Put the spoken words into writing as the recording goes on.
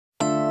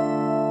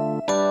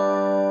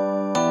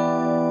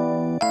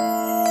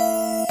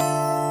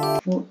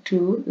to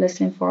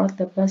listen for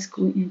the best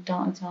school in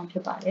town အကြောင်းဖြ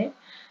စ်ပါတယ်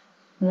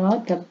။နော်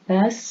the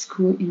best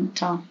school in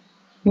town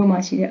မြို့မှာ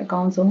ရှိတဲ့အ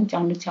ကောင်းဆုံးကျော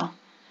င်းတစ်ကျောင်း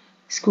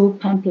school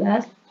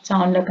pamphlet ကျော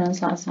င်းလက်ကမ်း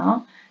စာစောင်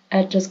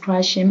a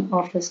description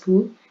of the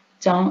school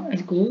ကျောင်းအ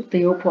ကူသ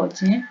ရုပ်ဖော်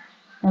ခြင်း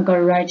နောက်က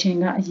writing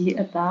ကအရေး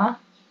အသား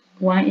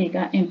 1A က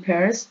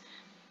impairs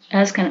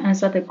as can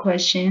answer the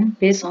question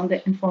based on the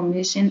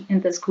information in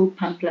the school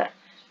pamphlet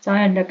ကျော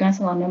င်းရဲ့လက်ကမ်း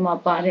စာစောင်ထဲမှာ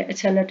ပါတဲ့အ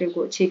ချက်အလက်တွေ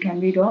ကိုအခြေခံ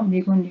ပြီးတော့မိ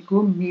ခွန်းတွေ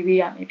ကိုမေးပေး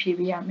ရမယ်ဖြေ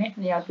ပေးရမယ်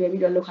နှစ်ယောက်တွဲ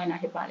ပြီးတော့လုပ်ခိုင်းတာ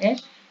ဖြစ်ပါတယ်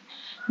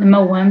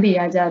Number 1B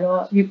ကကြ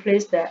တော့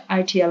replace the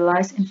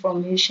idealized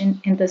information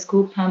in the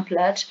school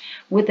pamphlet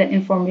with the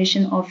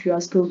information of your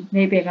school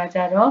နေ့ပဲကကြ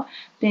တော့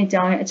တင်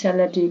ကျောင်းရဲ့အချက်အ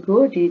လက်တွေ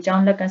ကိုဒီကျော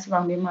င်းလက်ကမ်းစာစော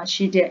င်တွေမှာ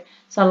ရှိတဲ့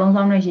စာလုံး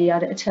ဆောင်နဲ့ရေးရ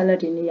တဲ့အချက်အလက်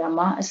တွေနေရာ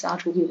မှာအစား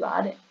ထိုးပြပါ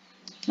တဲ့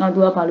နောက်သူ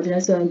ကဘာလို့ပြော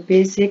လဲဆိုရင်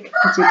basic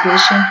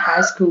education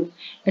high school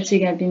အခြေ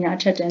ခံပညာ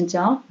အထက်တန်း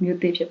ကျောင်းမြို့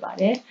သစ်ဖြစ်ပါ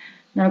တယ်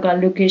နောက်က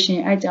location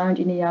အဲ့ကျောင်း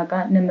ဒီနေရာက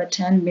number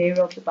 10 May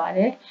Road ဖြစ်ပါတ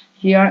ယ်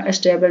year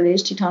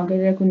established တည်ထောင်ခဲ့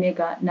တဲ့ခုနှစ်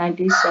က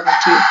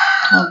1970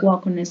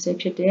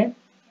 1990ဖြစ်တဲ့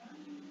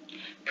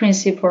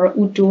principal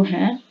ဦးတိုးဟ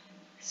န်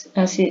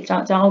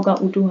ကျောင်းက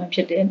ဦးတိုးဟန်ဖြ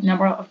စ်တဲ့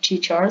number of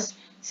teachers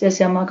ဆရာဆ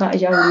ရာမကအ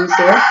ယောက်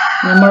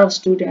40 number of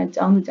students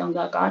ကျောင်းသူကျောင်း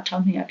သားက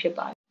1200ဖြစ်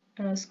ပါတယ်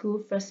အဲ့တော့ school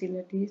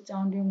facilities ကျော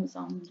င်းတွင်းဝန်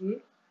ဆောင်မှုတွေ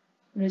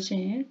လို့ရှိ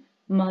ရင်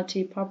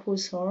multi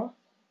purpose hall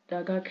ဒါ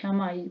ကခန်း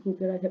မကြီးခု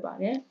ပြောတာဖြစ်ပါ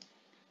တယ်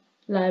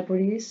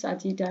library စာ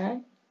ကြည့်တိုက်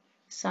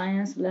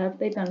science lab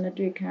သိပ္ပံလက်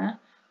တွေ့ခန်း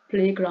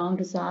playground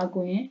ကစား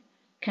ကွင်း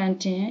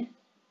canteen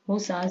မု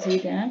တ်စာ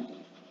ဈေးတန်း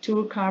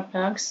tool car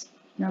parks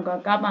နောက်က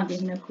ကားပါက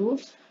င်နှစ်ခု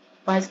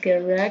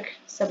bicycle rack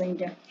စပိန်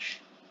တန်း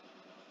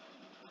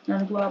နော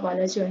က်တစ်ခုကဘာ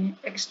လဲဆိုရင်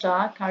extra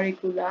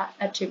curricular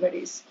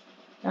activities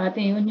ဒါသ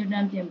င်ယူညွှန်တ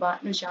မ်းပြင်ပ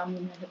လှူရှားမှု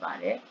များဖြစ်ပါ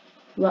တယ်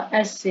သူက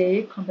essay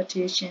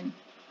competition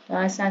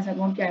ဒါစာစ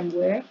ကားပြိုင်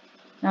ပွဲ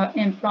နောက်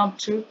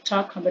impromptu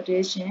talk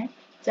competition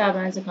ကြာပ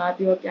န်းစကား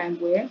ပြောပြိုင်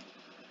ပွဲ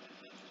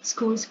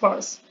school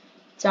sports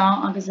ကျောင်း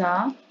အားက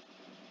စား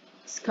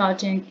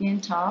scouting က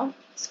င်းထောက်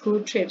school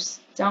trips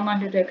ကျောင်းက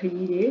တက်တဲ့ခ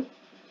ရီးတွေ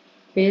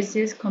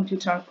basic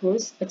computer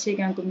course အခြေ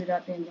ခံကွန်ပျူတာ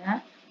သင်တန်း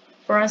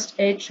first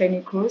aid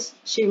training course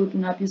ရှေ့ဦးသူ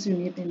နာပြုစု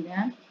နည်းသင်တ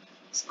န်း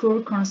school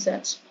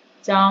concert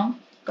ကျောင်း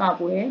က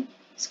ပွဲ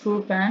school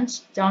band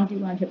ကျောင်း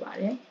တီးဝမ်းဖြစ်ပါ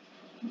တယ်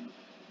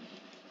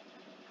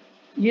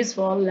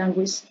useful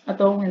language အ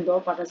သုံးဝင်သော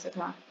ဘာသာစ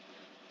ကား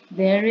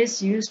There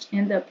is used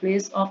in the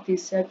place of the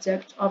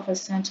subject of a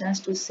sentence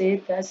to say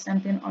that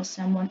something or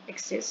someone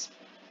exists.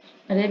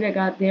 အဲ့ဒီက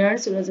there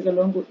ဆိုတဲ့စကား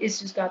လုံးကို is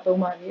used ကသုံး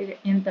ပါတယ်တဲ့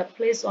in the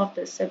place of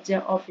the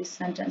subject of a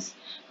sentence.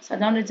 စာ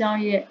ကြောင်းတစ်ကြော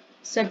င်းရဲ့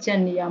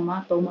subject နေရာမှာ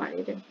သုံးပါတ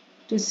ယ်တဲ့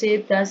to say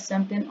that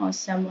something or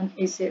someone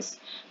exists.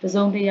 တစ်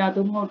စုံတစ်ရာ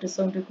သို့မဟုတ်တစ်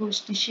စုံတစ်ခု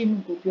ရှိမှု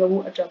ကိုပြော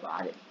ဖို့အတွက်ပါ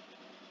တဲ့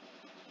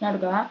နော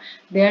က်က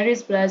there is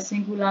plus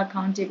singular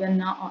countable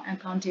noun or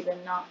uncountable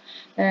noun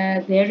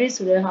there is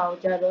ဆိုတဲ့ဟာကို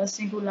ကြတော့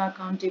singular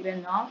countable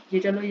noun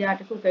ရေးတယ်လို့ရ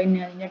တစ်ခုကိန်း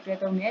နဲ့တွဲ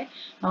သုံးတယ်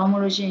။နောက်မ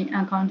လို့ရှိရင်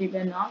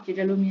uncountable noun ရေးတ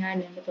ယ်လို့မရတဲ့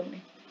နဲ့သုံးတ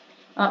ယ်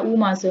။ဥပ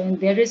မာဆိုရင်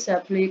there is a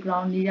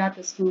playground near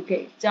the school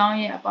gate ကျောင်း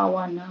ရဲ့အပေါက်ဝ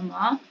နား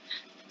မှာ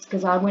က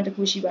စားကွင်းတစ်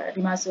ခုရှိပါတယ်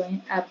ဒီမှာဆိုရင်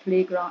a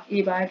playground a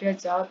ပါတဲ့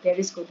ကြောင့် there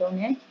is ကိုသုံး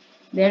တယ်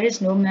There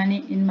is no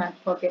money in my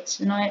pocket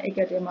ကျွန်တော်ရဲ့အိတ်က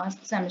ထဲမှာ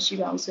ဆက်မရှိ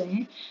ပါဘူးဆိုရ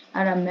င်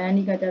အဲ့ဒါ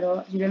money ကကြတော့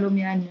ယူရလို့မ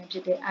ရနိုင်ဖြ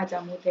စ်တဲ့အားကြော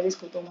င့်မို့ there is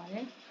ကိုသုံးပါတ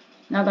ယ်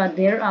နောက်က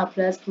there are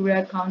plus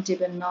plural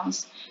countable nouns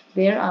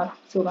there are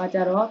ဆိုတာကြ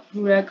တော့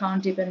plural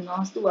countable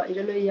nouns သူကယူရ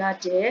လို့ရ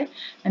တဲ့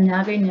အ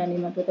များကိန်းနာမ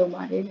ည်မှာသုံး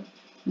ပါတယ်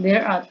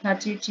There are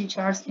 30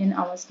 teachers in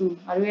our school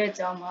ငါတို့ရဲ့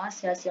ကျောင်းမှာဆ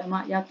ရာဆရာမ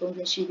အယောက်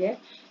30ရှိတယ်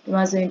ဒီ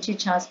မှာဆိုရင်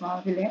teachers မှာ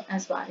ဖြစ်လဲ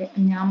as ပါတယ်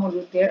အများမို့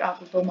လို့ there are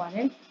ကိုသုံးပါတ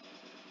ယ်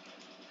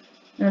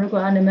နောက်တစ်ခု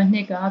က number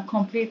 2က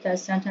complete the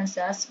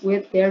sentences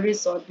with there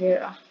is or there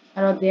are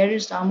အဲ့တော့ there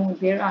is ဒါမှမဟုတ်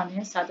there are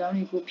နဲ့စာကြောင်း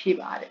တွေကိုဖြည့်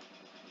ပါတယ်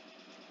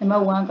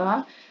number 1က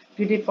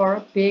beautiful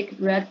big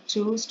red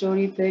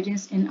two-story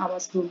buildings in our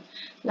school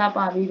လှပ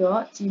ပြီး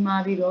တော့ကြီး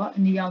မားပြီးတော့အ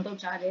နီရောင်တုပ်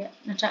ထားတဲ့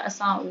နှစ်ထပ်အ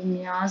ဆောက်အဦ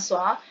များ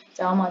စွာ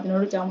ကျောင်းမှာကျွန်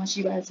တော်တို့ကျောင်းမှာ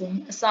ရှိပါတယ်ဆိုရ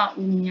င်အဆောက်အ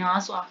ဦများ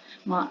စွာ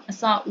မှာအ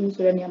ဆောက်အဦ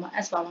ဆိုတဲ့နေရာမှာ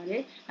s ပါပါတ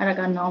ယ်အဲ့ဒါ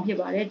က noun ဖြစ်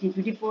ပါတယ်ဒီ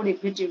beautiful တွေ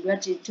big တွေ red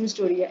တွေ two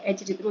story ရဲ့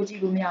adjective တို့ကြ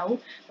ည့်လို့မရဘူး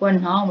ကိုက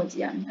noun ကိုကြ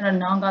ည့်ရမယ်အဲ့တော့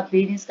noun က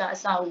buildings ကအ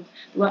ဆောက်အဦ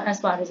သူက s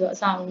ပါတယ်ဆိုတော့အ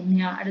ဆောက်အဦ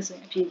များအဲ့ဒါဆိုရ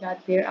င်အဖြေက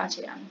there အချ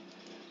က်ရမယ်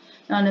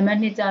Now, number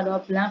 2ကြ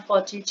တော့ blank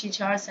 40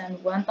 teachers and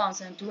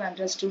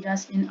 1200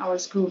 students in our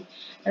school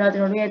အဲ့တော့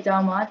ကျွန်တော်တို့ရဲ့ကျော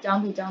င်းမှာကျော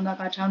င်းသူကျောင်းသား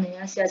က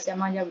1200ဆရာဆရာ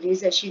မရောက်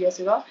40ရှိတယ်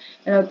ဆိုတော့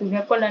အဲ့တော့သူ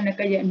နဲ့ကွက်လက်နဲ့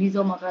ကရဲ့အနည်း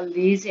ဆုံးမှာက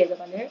40ဆို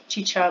တော့လေ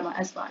teacher မှာ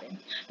s ပါတယ်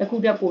တစ်ခု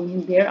တက်ပုံရ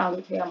င် there are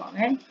လို့ထည့်ရမှာမ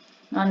ယ်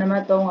Now,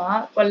 number 3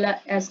က ကွက်လက်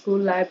at school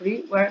library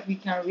where we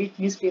can read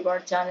newspaper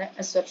journal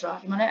etc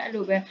ဒီမှာလည်းအဲ့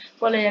လိုပဲ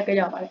ကွက်လက်ရဲ့က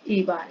ရောက်ပါတယ် a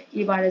ပါတယ် a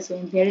ပါတယ်ဆိုရ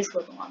င် there is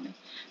ကိုသုံးရမယ်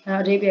အဲ့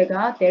တော့အဓိပ္ပာယ်က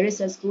there is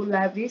a school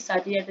library စာ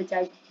ကြည့်တဲ့စာ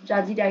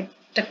ကြည့်တိုက်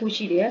တစ်ခု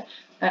ရှိတယ်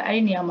အဲ့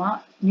ဒီနေရာမှာ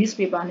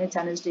newspaper နဲ့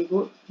journals တွေ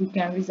ကို we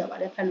can read ဆိုပါ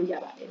တယ်ဖတ်လို့ရ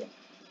ပါတယ်တဲ့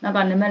နောက်က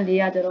နံပါတ်4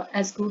ကကျတော့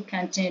at school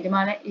canteen ဒီ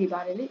မှာလည်း a ပါ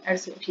တယ်လေအဲ့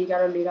ဒါဆိုအဖြေက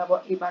တော့4တာ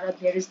ပေါ့ a ပါတော့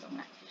there is သုံး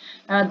လိုက်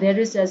there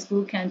is a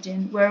school canteen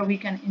where we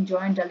can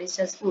enjoy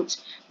delicious food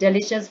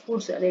delicious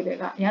food ဆိုတဲ့အဓိပ္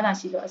ပာယ်ကအရသာ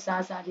ရှိသောအစား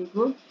အစာတွေ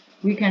ကို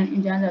weekend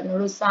in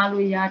general စား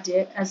လို့ရ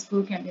တဲ့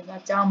school camping က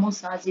ကျောင်းမုတ်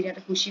စားစီတဲ့တ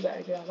စ်ခုရှိပါတ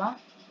ယ်ကြပါ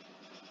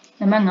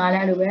နံပါတ်5လဲ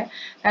အဲ့လိုပဲ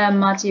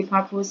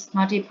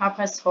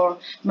multi-purpose hall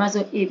မ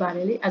ဆို A ပါတ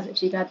ယ်လေအဲ့ဒါအ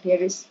ဖြေက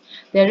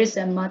there is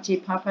a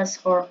multi-purpose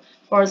hall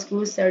for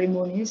school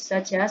ceremonies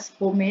such as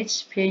homage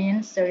paying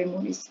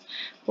ceremonies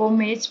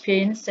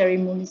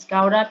ဂါ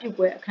ဝရပြု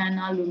ပွဲအခမ်းအ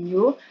နားလို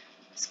မျိုး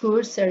school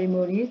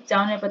ceremony ကျော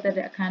င်းနဲ့ပတ်သက်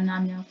တဲ့အခမ်းအ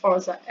နားများ for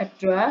ဆို အ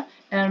တွက်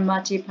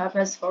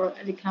multi-purpose hall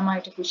အဲ့ဒီခမ်းမ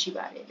ကြီးတစ်ခုရှိ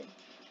ပါတယ်လေ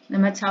နံ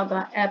ပါတ်6က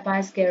a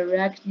bicycle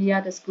rack near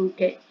the school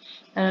gate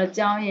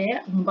ကျောင်းရဲ့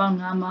ဝင်ပေါက်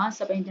နားမှာစ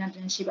ပိန်တန်တ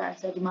င်ရှိပါတယ်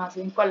ဆိုတော့ဒီမှာ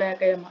ဆိုရင် ကွက်လက်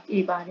ကဲမှာ A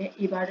ပါတယ်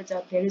A ပါတဲ့ကြော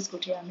င့် there is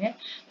ကိုထည့်ရမယ်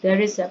there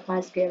is a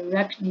bicycle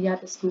rack near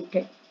the school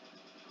gate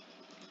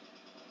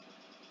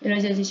အဲ့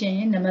လိုကြည့်ရှင်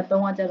နံပါတ်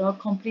3ကကျတော့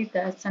complete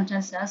the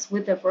sentences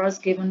with the verbs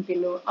given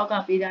below အောက်က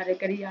ပေးထားတဲ့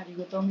ကရိယာတွေ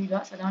ကိုသုံးပြီး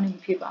တော့စာကြောင်းတွေ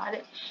ဖြည့်ပါ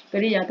တဲ့က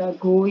ရိယာက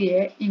go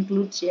ရဲ့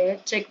include ရဲ့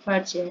take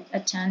part ရဲ့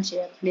attend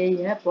ရဲ့ play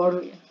ရဲ့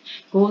borrow ရဲ့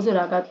go ဆို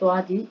တာက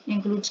သွားသည်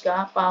include က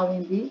ပါဝ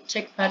င်သည်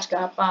take part က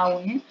ပါဝ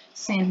င်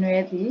ဆင်နွှဲ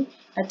သည်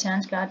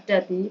attend ကတ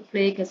က်သည်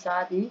play က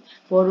စားသည်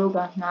borrow က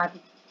ငှားသ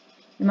ည်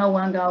နံ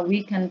ပါတ်1က we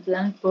can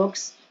blank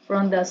books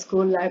from the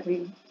school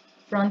library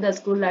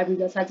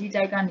ကစာကြည့်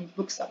တိုက်ကနေ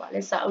books ဆိုတာပါ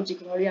လေစာအုပ်ကြီး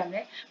ကိုရရမ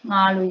ယ်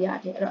ငှားလို့ရ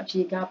တယ်အဲ့တော့အ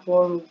ဖြေက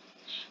borrow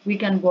we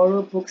can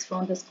borrow books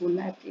from the school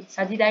library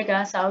စာကြည့်တိုက်က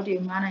စာအုပ်တွေ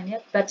ငှားနိုင်တယ်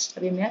but ဒါ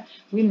ပေမဲ့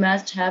we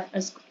must have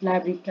a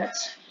library card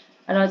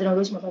အဲ့တော့ကျွန်တော်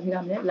တို့ရှိမှာပါဖြစ်ရ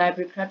မယ်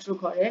library card လို့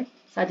ခေါ်တယ်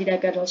စာကြည့်တို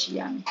က်ကတော့ရှိ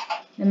ရမယ်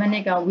နံပါတ်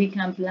2က we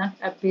can blank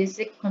a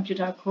basic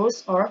computer course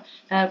or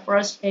a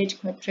first aid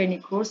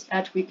training course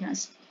at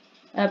weekends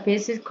a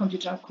basic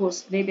computer course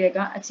လေးတွေက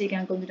အခြေခံ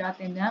ကွန်ပျူတာသ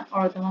င်တန်း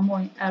or ဒါမှမဟု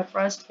တ် a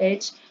first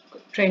aid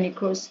training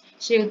course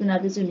ရှေ့ဥဒနာ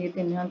ပြုစုနေသ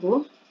င်တန်းကို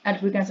at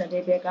weekend စ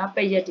တဲ့ဘက်က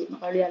ပိတ်ရက်တွေမှာ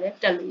ဘာလို့ရလဲ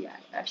တက်လို့ရတယ်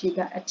အဖြေက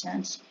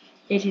attend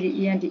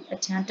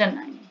attend တက်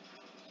နိုင်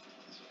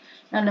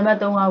တယ်နံပါတ်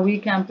3က we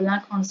can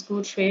blank on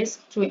school trips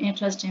to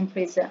interesting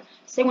places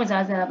စိတ်ဝင်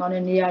စားစရာကောင်း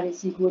တဲ့နေရာတွေ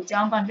စီကို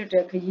ကျောင်းကလွှတ်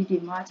တဲ့ခရီးတွေ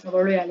မှာကျွန်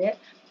တော်တို့ရလဲ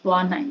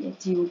သွားနိုင်တယ်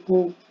ဒီ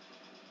ကို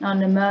now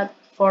နံပါတ်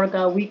4က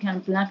we can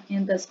blank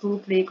in the school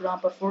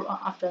playground before or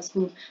after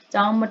school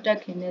ကျောင်းမတက်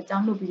ခင်နဲ့ကျော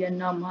င်းလွှတ်ပြီးတဲ့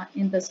နောက်မှာ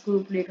in the school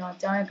playground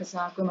ကျောင်းရဲ့က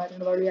စားကွင်းမှာကျွ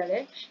န်တော်တို့ရလဲ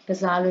က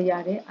စားလို့ရ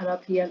တယ်အဲ့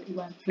တော့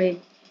PLE1 play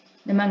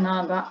နံပါတ်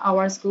5က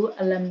our school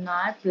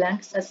alumni blank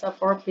sets up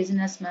for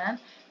businessmen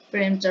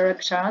film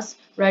directors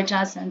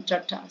writers and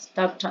doctors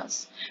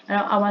အဲ့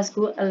တော့ our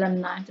school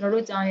alumni ကျွန်တော်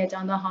တို့ကျောင်းရဲ့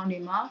ကျောင်းသားဟောင်းတွေ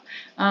မှာ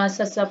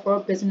sets up for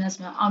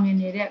businessmen အောင်မြင်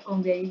နေတဲ့ကု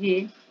န်သည်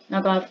ကြီးတွေ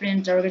နောက်က film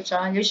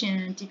director ရုပ်ရှင်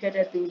တီးခတ်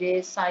တဲ့သူတွေ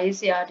စာရေး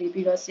ဆရာတွေ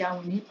ပြီးတော့ဆရာဝ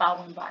န်တွေပါဝ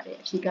င်ပါတယ်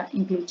အဖြေက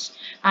includes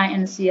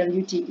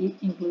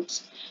includes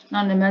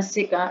နောက်နံပါတ်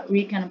6က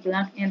we can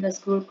blank in the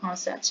school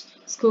concert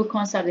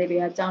တွေ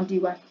ကအကြောင်း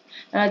တီးပွဲ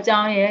အဲကျော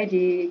င်းရဲ့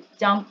ဒီ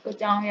ကျော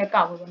င်းရဲ့က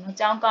ပွဲပေါ့နော်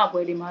ကျောင်းက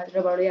ပွဲတွေမှာကျွ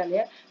န်တော်တို့ရ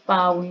လဲ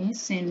ပါဝင်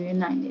ဆင်နွှဲ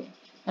နိုင်တယ်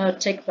အဲ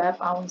take part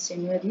ပါဝင်ဆင်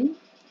နွှဲသည်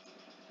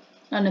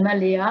နောက်နံပါတ်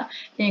4က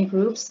in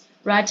groups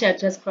write a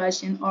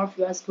description of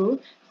your school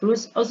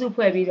groups အုပ်စု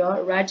ဖွဲ့ပြီးတော့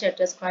write a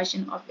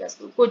description of your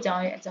school ကိုကျော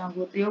င်းရဲ့အကြောင်း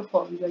ကိုသရုပ်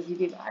ဖော်ပြီးတော့ရေး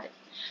ပေးပါတယ်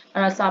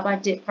အဲ့ဒါစာပိုက်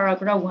1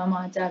 paragraph 1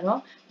မှာကြတော့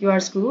your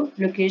school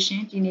location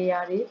ဒီနေရာ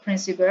တွေ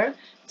principal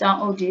ကျောင်း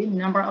အုပ်တွေ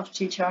number of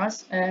teachers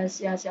ဆ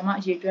ရာဆရာမ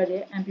အရေအတွက်တွေ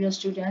and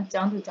student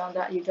ကျောင်းသူကျောင်း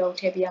သားအရေအတွက်ကို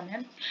ထည့်ပေးရမ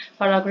ယ်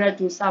paragraph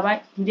 2စာပိုက်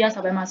ဒုတိယ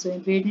စာပိုက်မှာဆိုရ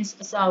င် buildings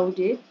အဆောက်အဦ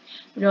တွေ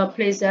ပြီးတော့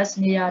places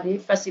နေရာတွေ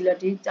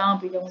facility ကျောင်း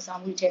ပြီးတော့ဝန်ဆော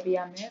င်မှုထည့်ပေးရ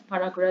မယ်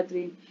paragraph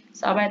 3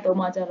စာပိုက်3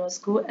မှာကျတော့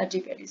school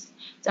activities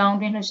ကျောင်း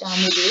တွင်းလှုပ်ရှား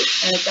မှုတွေ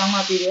ကျောင်းက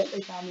ပြီးတဲ့လှု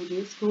ပ်ရှားမှုတွေ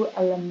school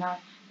alumni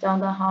ကျော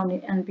င်းသားဟောင်းတွေ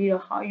and ပြီး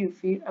တော့ how you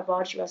feel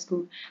about your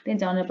school သင်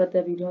ကျောင်းနဲ့ပတ်သ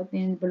က်ပြီးတော့သ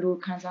င်ဘယ်လို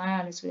ခံစားရ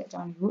လဲဆိုတဲ့အ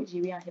ကြောင်းကို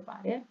ရေးပြရဖြစ်ပါ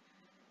တယ်